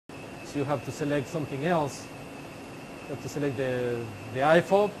starts, you have to select something else. You have to select the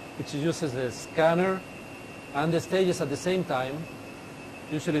IFOB, which uses the scanner and the stages at the same time.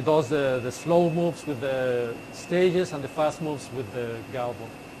 Usually does the slow moves with the stages and the fast moves with the galvo.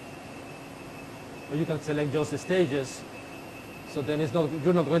 Or you can select just the stages, so then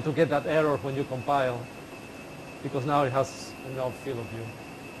you're not going to get that error when you compile, because now it has enough field of view.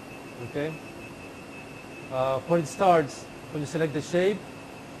 Okay? Where it starts, when you select the shape,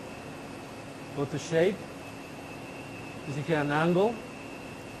 go to shape. You see here an angle.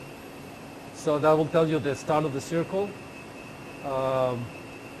 So that will tell you the start of the circle.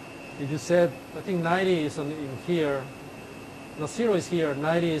 If you said, I think 90 is in here, no, 0 is here,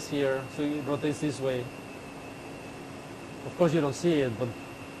 90 is here, so it rotates this way. Of course you don't see it, but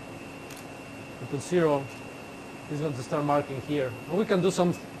you put 0, it's going to start marking here. And we can do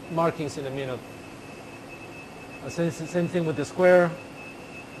some markings in a minute. Same thing with the square.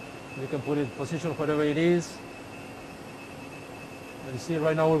 You can put it position whatever it is. And you see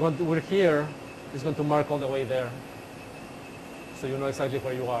right now we're here. It's going to mark all the way there, so you know exactly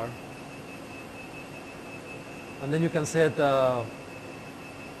where you are. And then you can set if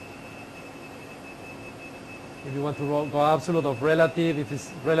you want to go absolute or relative. If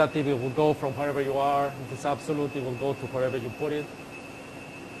it's relative, it will go from wherever you are. If it's absolute, it will go to wherever you put it.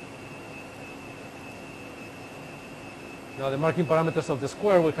 Now the marking parameters of the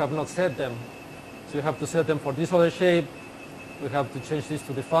square, we have not set them. So you have to set them for this other shape. We have to change this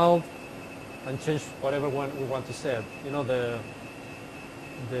to default and change whatever one we want to set. You know,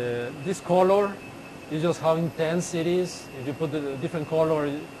 this color is just how intense it is. If you put a different color,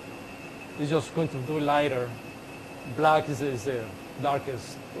 it's just going to do lighter. Black is the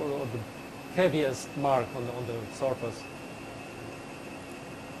darkest or the heaviest mark on the surface.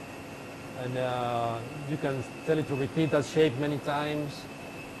 And you can tell it to repeat that shape many times.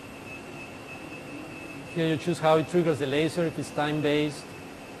 Here you choose how it triggers the laser, if it's time-based,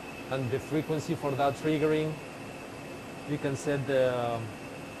 and the frequency for that triggering. You can set the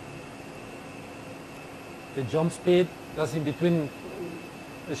jump speed. That's in between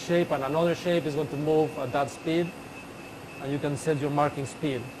a shape and another shape is going to move at that speed. And you can set your marking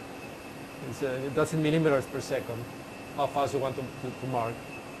speed. That's in millimeters per second, how fast you want to mark.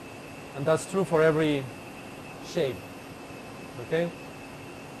 And that's true for every shape. Okay?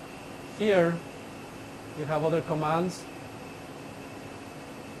 Here, you have other commands.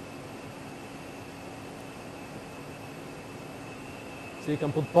 So you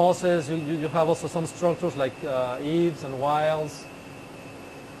can put pauses. You have also some structures like ifs and whiles.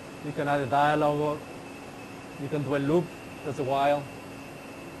 You can add a dialogue. You can do a loop. That's a while.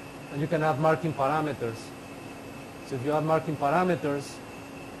 And you can add marking parameters. So if you add marking parameters,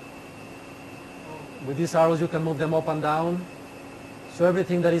 with these arrows you can move them up and down. So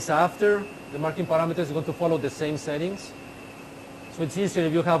everything that is after the marking parameters is going to follow the same settings. So it's easier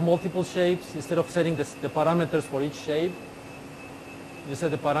if you have multiple shapes. Instead of setting the parameters for each shape, you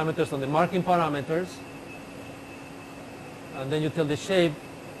set the parameters on the marking parameters, and then you tell the shape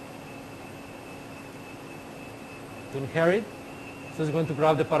to inherit. So it's going to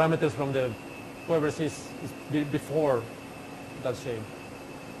grab the parameters from whoever is before that shape.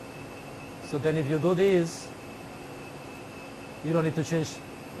 So then if you do this, you don't need to change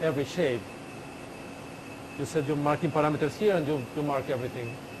every shape. You set your marking parameters here and you mark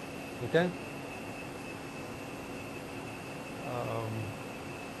everything. Okay?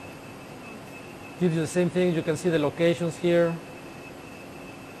 Gives you the same thing. You can see the locations here.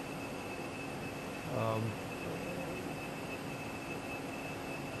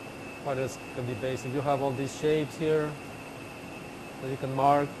 What else can be based? If you have all these shapes here that you can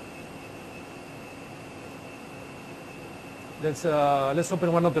mark. Let's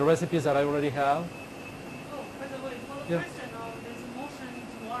open one of the recipes that I already have. Oh, by the way, for the question of this motion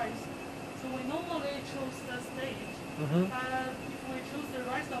twice, so we normally choose the stage. Mm-hmm. If we choose the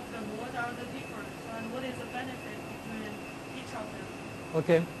rest of them, what are the difference and what is the benefit between each of them?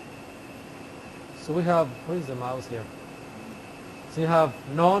 Okay. So we have, where is the mouse here? So you have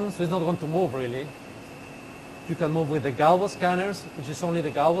none, so it's not going to move really. You can move with the galvo scanners, which is only the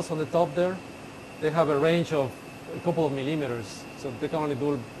galvos on the top there. They have a range of a couple of millimeters, so they can only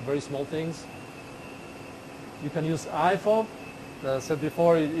do very small things. You can use IFOB. As I said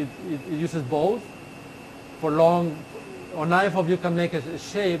before, it uses both. For long, on IFOB you can make a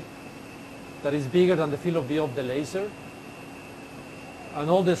shape that is bigger than the field of view of the laser. And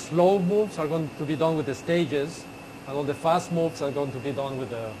all the slow moves are going to be done with the stages, and all the fast moves are going to be done with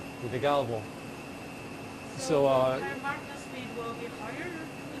the galvo. So the marking speed will be higher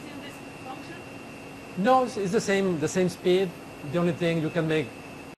using this function? No, it's the same speed. The only thing you can make